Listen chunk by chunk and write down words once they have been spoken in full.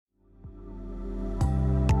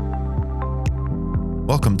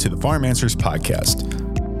Welcome to the Farm Answers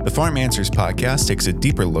Podcast. The Farm Answers Podcast takes a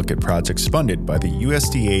deeper look at projects funded by the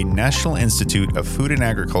USDA National Institute of Food and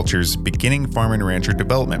Agriculture's Beginning Farm and Rancher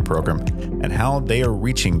Development Program and how they are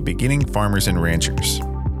reaching beginning farmers and ranchers.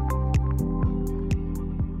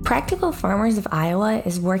 Practical Farmers of Iowa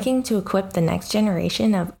is working to equip the next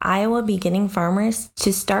generation of Iowa beginning farmers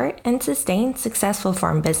to start and sustain successful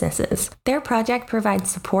farm businesses. Their project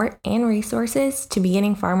provides support and resources to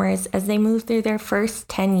beginning farmers as they move through their first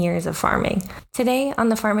 10 years of farming. Today on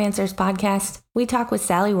the Farm Answers podcast, we talk with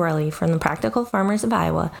Sally Worley from the Practical Farmers of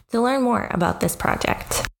Iowa to learn more about this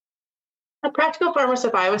project. The Practical Farmers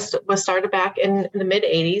of Iowa was started back in the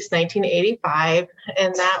mid-'80s, 1985,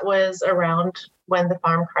 and that was around when the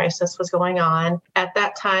farm crisis was going on. At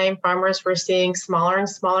that time, farmers were seeing smaller and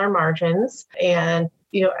smaller margins, and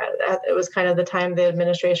it was kind of the time the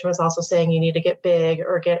administration was also saying you need to get big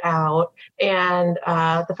or get out. And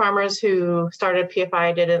the farmers who started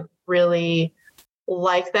PFI didn't really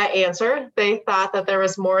like that answer. They thought that there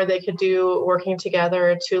was more they could do working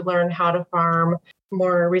together to learn how to farm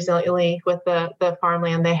more resiliently with the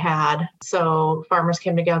farmland they had. So farmers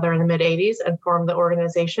came together in the mid-'80s and formed the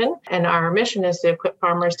organization. And our mission is to equip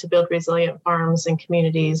farmers to build resilient farms and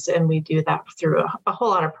communities. And we do that through a whole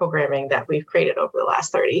lot of programming that we've created over the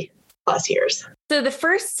last 30 plus years. So the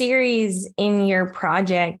first series in your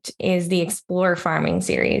project is the Explore Farming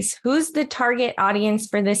series. Who's the target audience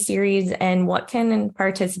for this series and what can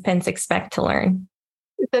participants expect to learn?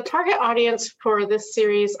 The target audience for this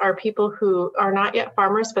series are people who are not yet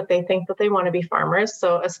farmers, but they think that they want to be farmers.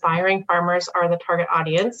 So aspiring farmers are the target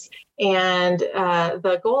audience. And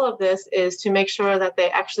the goal of this is to make sure that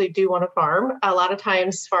they actually do want to farm. A lot of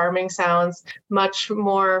times farming sounds much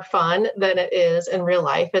more fun than it is in real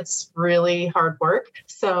life. It's really hard work.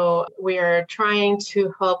 So we are trying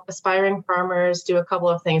to help aspiring farmers do a couple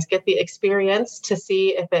of things, get the experience to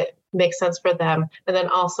see if it makes sense for them, and then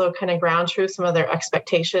also kind of ground truth some of their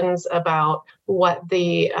expectations about what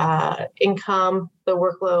the income, the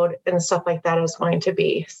workload, and stuff like that is going to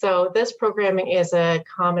be. So this programming is a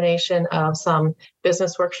combination of some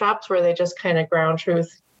business workshops where they just kind of ground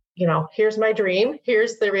truth, here's my dream,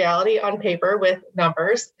 here's the reality on paper with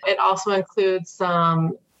numbers. It also includes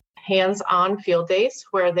some hands-on field days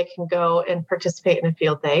where they can go and participate in a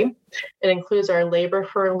field day. It includes our Labor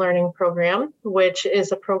for Learning program, which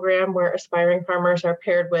is a program where aspiring farmers are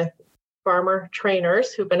paired with farmer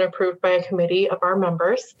trainers who've been approved by a committee of our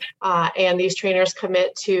members. And these trainers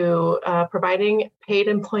commit to providing paid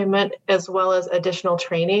employment as well as additional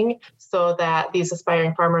training so that these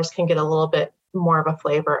aspiring farmers can get a little bit more of a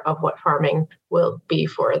flavor of what farming will be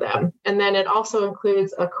for them. And then it also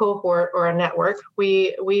includes a cohort or a network.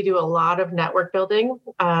 We do a lot of network building.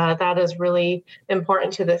 That is really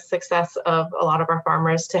important to the success of a lot of our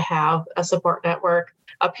farmers to have a support network,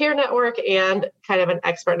 a peer network, and kind of an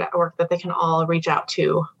expert network that they can all reach out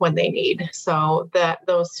to when they need. So that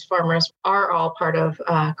those farmers are all part of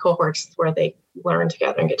cohorts where they learn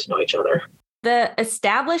together and get to know each other. The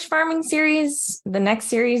Established Farming series, the next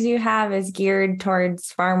series you have, is geared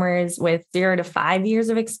towards farmers with 0 to 5 years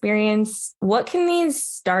of experience. What can these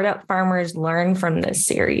startup farmers learn from this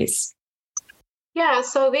series? Yeah,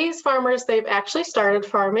 so these farmers, they've actually started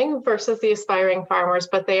farming versus the aspiring farmers,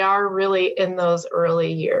 but they are really in those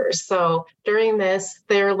early years. So during this,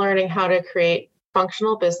 they're learning how to create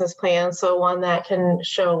functional business plans. So one that can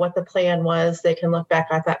show what the plan was, they can look back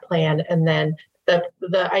at that plan, and then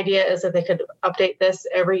the idea is that they could update this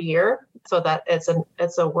every year so that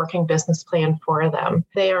it's a working business plan for them.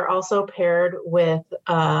 They are also paired with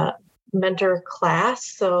a mentor class.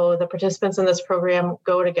 So the participants in this program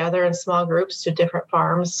go together in small groups to different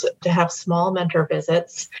farms to have small mentor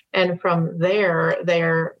visits. And from there,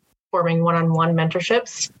 they're forming one-on-one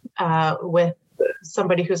mentorships with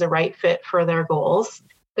somebody who's a right fit for their goals.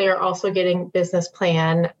 They are also getting business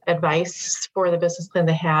plan advice for the business plan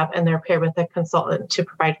they have, and they're paired with a consultant to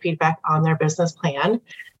provide feedback on their business plan.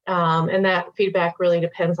 And that feedback really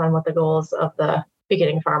depends on what the goals of the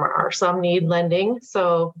beginning farmer are. Some need lending,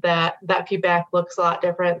 so that feedback looks a lot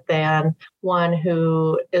different than one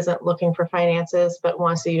who isn't looking for finances but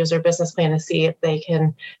wants to use their business plan to see if they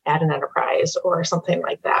can add an enterprise or something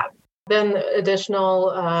like that. Then additional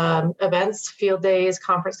events, field days,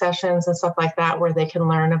 conference sessions, and stuff like that, where they can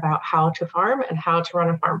learn about how to farm and how to run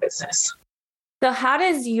a farm business. So how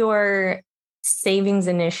does your Savings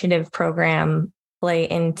Initiative program play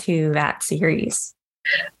into that series?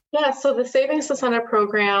 Yeah, so the Savings Incentive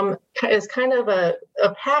program is kind of a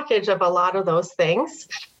package of a lot of those things.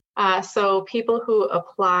 So people who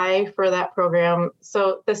apply for that program,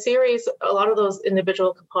 so the series, a lot of those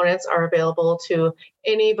individual components are available to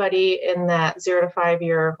anybody in that 0 to 5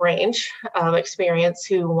 year range of experience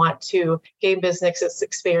who want to gain business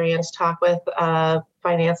experience, talk with a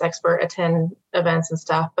finance expert, attend events and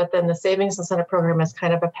stuff. But then the Savings Incentive Program is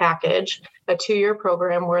kind of a package, a 2-year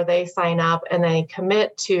program where they sign up and they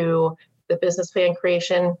commit to the business plan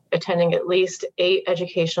creation, attending at least 8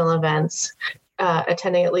 educational events,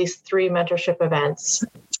 attending at least 3 mentorship events,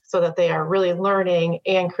 so that they are really learning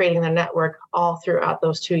and creating the network all throughout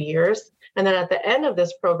those 2 years. And then at the end of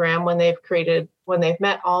this program, when they've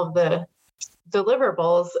met all of the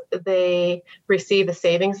deliverables, they receive a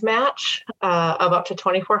savings match of up to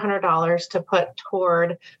 $2,400 to put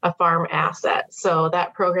toward a farm asset. So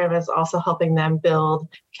that program is also helping them build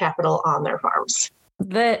capital on their farms.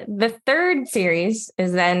 The third series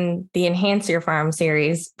is then the Enhance Your Farm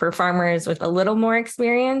series for farmers with a little more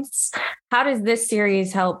experience. How does this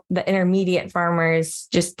series help the intermediate farmers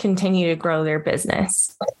just continue to grow their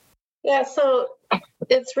business? Yeah, so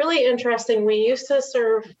it's really interesting. We used to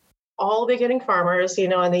serve all beginning farmers,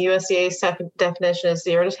 and the USDA's definition is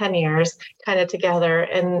 0 to 10 years kind of together.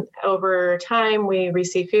 And over time, we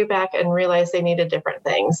received feedback and realized they needed different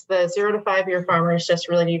things. The 0 to 5 year farmers just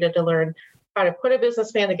really needed to learn how to put a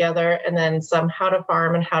business plan together, and then some how to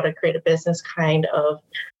farm and how to create a business kind of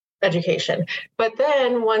education. But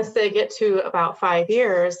then once they get to about 5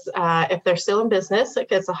 years, if they're still in business, it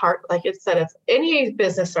gets like it said, if any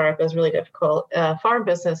business startup is really difficult, farm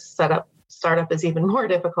business startup is even more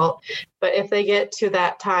difficult. But if they get to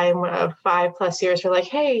that time of 5+ years, they're like,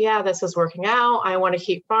 hey, yeah, this is working out. I want to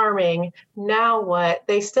keep farming. Now what?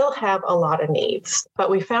 They still have a lot of needs, but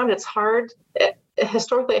we found it's hard.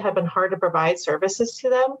 Historically, it had been hard to provide services to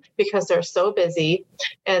them because they're so busy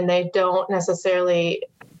and they don't necessarily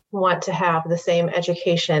want to have the same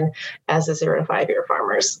education as the 0 to 5 year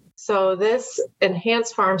farmers. So this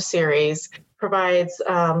Enhanced Farm series provides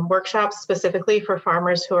workshops specifically for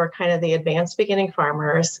farmers who are kind of the advanced beginning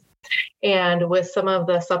farmers. And with some of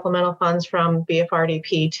the supplemental funds from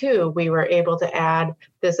BFRDP too, we were able to add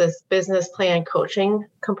this business plan coaching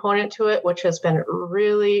component to it, which has been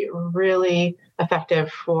really, really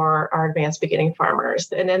effective for our advanced beginning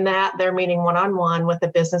farmers. And in that, they're meeting one-on-one with a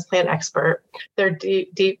business plan expert. They're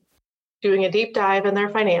doing a deep dive in their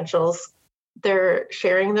financials. They're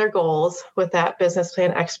sharing their goals with that business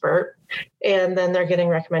plan expert, and then they're getting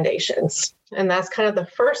recommendations. And that's kind of the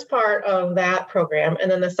first part of that program.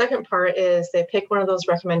 And then the second part is they pick one of those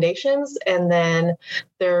recommendations, and then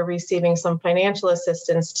they're receiving some financial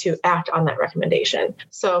assistance to act on that recommendation.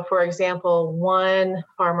 So for example, one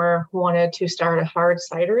farmer wanted to start a hard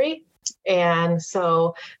cidery. And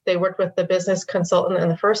so they worked with the business consultant in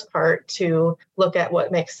the first part to look at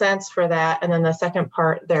what makes sense for that. And then the second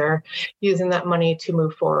part, they're using that money to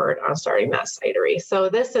move forward on starting that cidery. So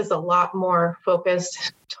this is a lot more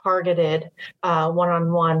focused, targeted,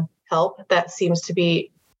 one-on-one help that seems to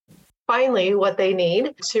be finally what they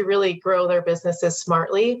need to really grow their businesses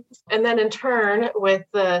smartly. And then in turn, with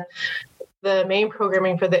the main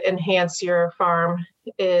programming for the Enhance Your Farm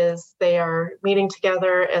is they are meeting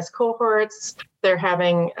together as cohorts. They're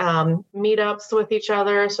having meetups with each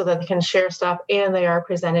other so that they can share stuff, and they are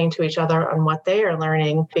presenting to each other on what they are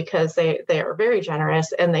learning because they are very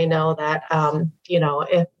generous, and they know that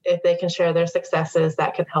if they can share their successes,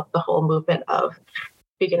 that can help the whole movement of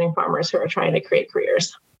beginning farmers who are trying to create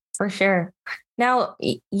careers. For sure. Now,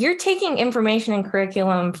 you're taking information and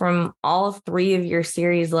curriculum from all 3 of your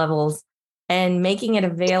series levels and making it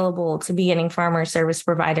available to beginning farmer service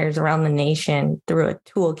providers around the nation through a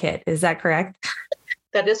toolkit. Is that correct?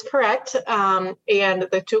 That is correct. And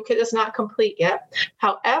the toolkit is not complete yet.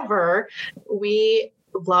 However, we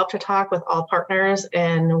love to talk with all partners,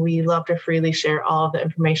 and we love to freely share all of the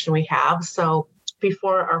information we have. So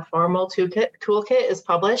before our formal toolkit is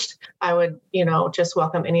published, I would, just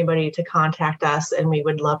welcome anybody to contact us, and we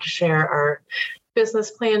would love to share our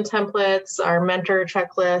business plan templates, our mentor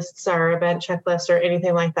checklists, our event checklists, or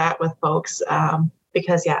anything like that with folks.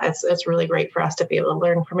 Because it's really great for us to be able to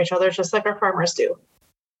learn from each other, just like our farmers do.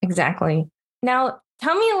 Exactly. Now,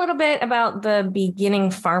 tell me a little bit about the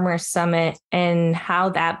Beginning Farmer Summit and how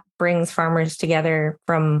that brings farmers together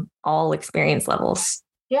from all experience levels.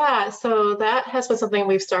 Yeah, so that has been something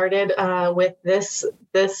we've started with this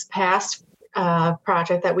past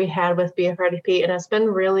project that we had with BFRDP, and it's been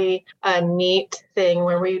really a neat thing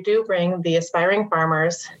where we do bring the aspiring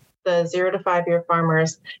farmers, the 0 to 5 year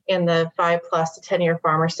farmers, and the 5+ to 10 year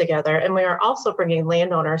farmers together. And we are also bringing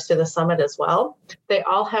landowners to the summit as well. They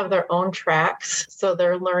all have their own tracks, so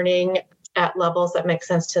they're learning at levels that make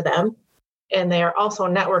sense to them. and they are also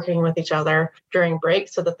networking with each other during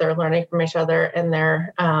breaks so that they're learning from each other, and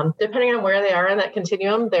they're, depending on where they are in that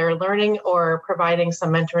continuum, they're learning or providing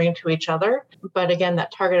some mentoring to each other. But again,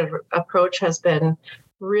 that targeted approach has been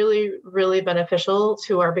really, really beneficial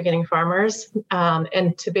to our beginning farmers.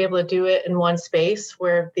 And to be able to do it in one space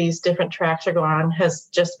where these different tracks are going on has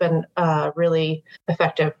just been really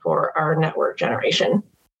effective for our network generation.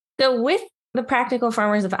 So with the Practical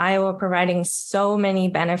Farmers of Iowa providing so many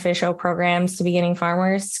beneficial programs to beginning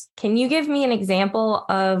farmers, can you give me an example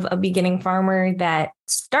of a beginning farmer that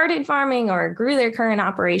started farming or grew their current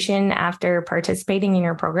operation after participating in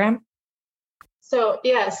your program? So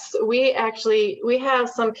yes, we have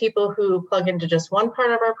some people who plug into just one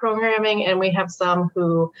part of our programming, and we have some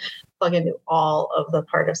who plug into all of the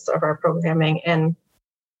parts of our programming. And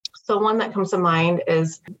so one that comes to mind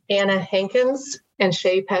is Anna Hankins and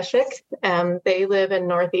Shay Peshik. They live in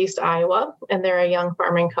Northeast Iowa, and they're a young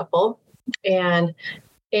farming couple. And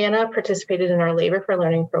Anna participated in our Labor for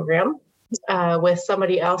Learning program with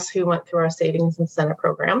somebody else who went through our Savings Incentive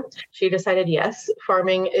program. She decided, yes,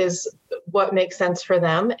 farming is what makes sense for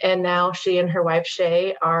them. And now she and her wife,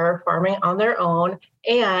 Shay, are farming on their own.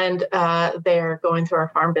 And they're going through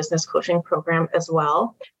our farm business coaching program as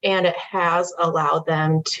well. And it has allowed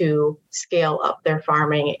them to scale up their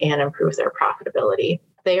farming and improve their profitability.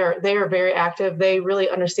 They are very active. They really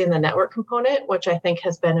understand the network component, which I think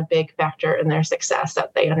has been a big factor in their success,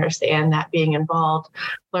 that they understand that being involved,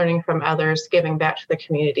 learning from others, giving back to the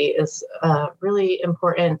community is a really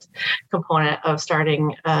important component of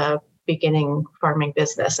starting a beginning farming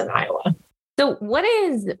business in Iowa. So what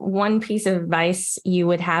is one piece of advice you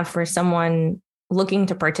would have for someone looking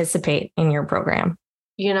to participate in your program?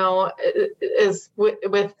 You know, is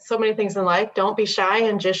with so many things in life, don't be shy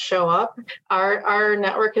and just show up. Our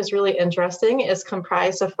network is really interesting. It's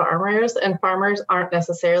comprised of farmers, and farmers aren't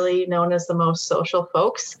necessarily known as the most social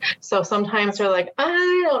folks. So sometimes they're like,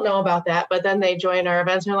 I don't know about that. But then they join our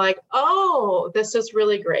events and they're like, oh, this is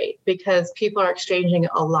really great, because people are exchanging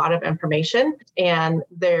a lot of information and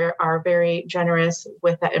they are very generous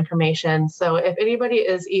with that information. So if anybody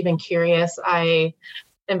is even curious, I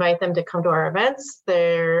invite them to come to our events.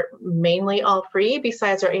 They're mainly all free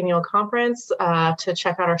besides our annual conference, to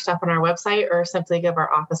check out our stuff on our website, or simply give our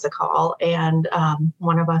office a call. And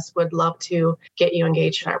one of us would love to get you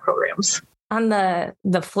engaged in our programs. On the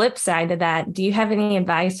flip side of that, do you have any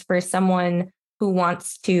advice for someone who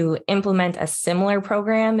wants to implement a similar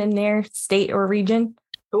program in their state or region?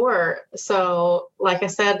 Sure. So like I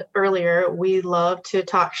said earlier, we love to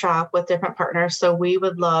talk shop with different partners. So we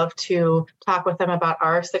would love to talk with them about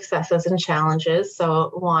our successes and challenges. So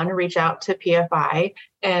one, reach out to PFI.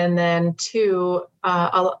 And then two,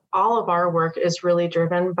 all of our work is really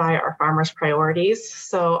driven by our farmers' priorities.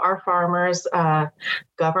 So our farmers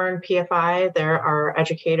govern PFI. They're our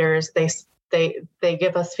educators. They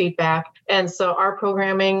give us feedback. And so our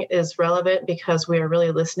programming is relevant because we are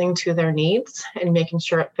really listening to their needs and making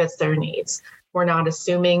sure it fits their needs. We're not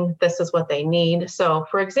assuming this is what they need. So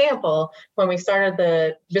for example, when we started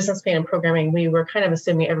the business plan and programming, we were kind of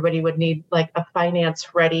assuming everybody would need like a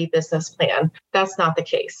finance ready business plan. That's not the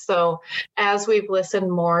case. So as we've listened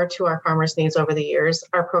more to our farmers' needs over the years,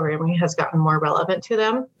 our programming has gotten more relevant to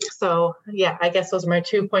them. So yeah, I guess those are my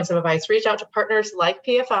 2 points of advice. Reach out to partners like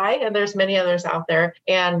PFI, and there's many others out there,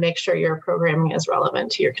 and make sure your programming is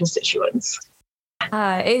relevant to your constituents.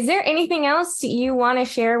 Is there anything else you want to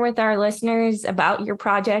share with our listeners about your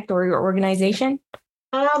project or your organization?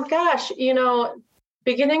 Gosh,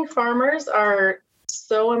 beginning farmers are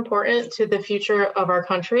so important to the future of our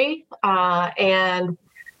country, and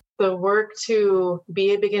the work to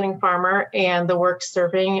be a beginning farmer and the work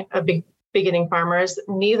serving beginning farmers,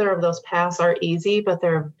 neither of those paths are easy, but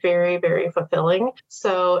they're very, very fulfilling.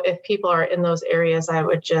 So if people are in those areas, I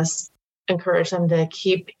would just encourage them to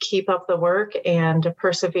keep up the work and to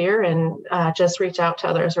persevere, and just reach out to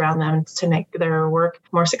others around them to make their work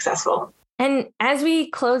more successful. And as we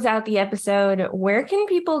close out the episode, where can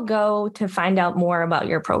people go to find out more about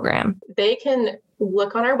your program? They can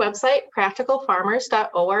look on our website,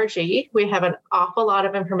 practicalfarmers.org. We have an awful lot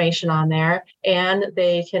of information on there, and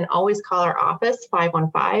they can always call our office,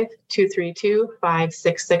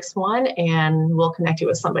 515-232-5661, and we'll connect you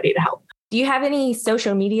with somebody to help. Do you have any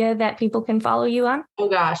social media that people can follow you on? Oh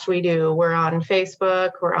gosh, we do. We're on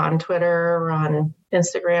Facebook, we're on Twitter, we're on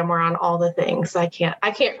Instagram, we're on all the things. I can't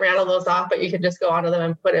rattle those off, but you can just go onto them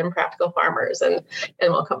and put in Practical Farmers and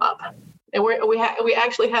we'll come up. And we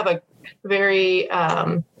actually have a very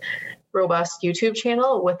robust YouTube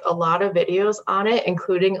channel with a lot of videos on it,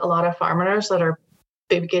 including a lot of farmers that are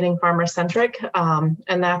beginning farmer centric. And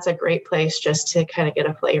that's a great place just to kind of get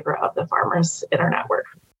a flavor of the farmers in our network.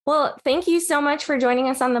 Well, thank you so much for joining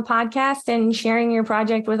us on the podcast and sharing your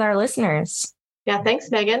project with our listeners. Yeah, thanks,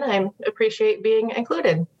 Megan. I appreciate being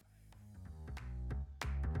included.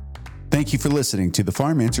 Thank you for listening to the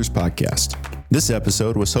Farm Answers Podcast. This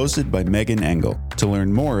episode was hosted by Megan Engel. To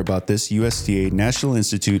learn more about this USDA National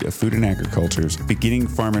Institute of Food and Agriculture's Beginning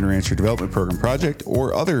Farm and Rancher Development Program project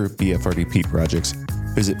or other BFRDP projects,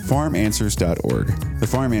 visit farmanswers.org. The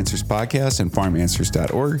Farm Answers Podcast and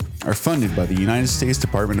farmanswers.org are funded by the United States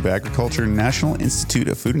Department of Agriculture National Institute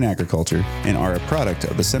of Food and Agriculture and are a product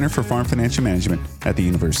of the Center for Farm Financial Management at the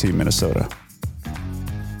University of Minnesota.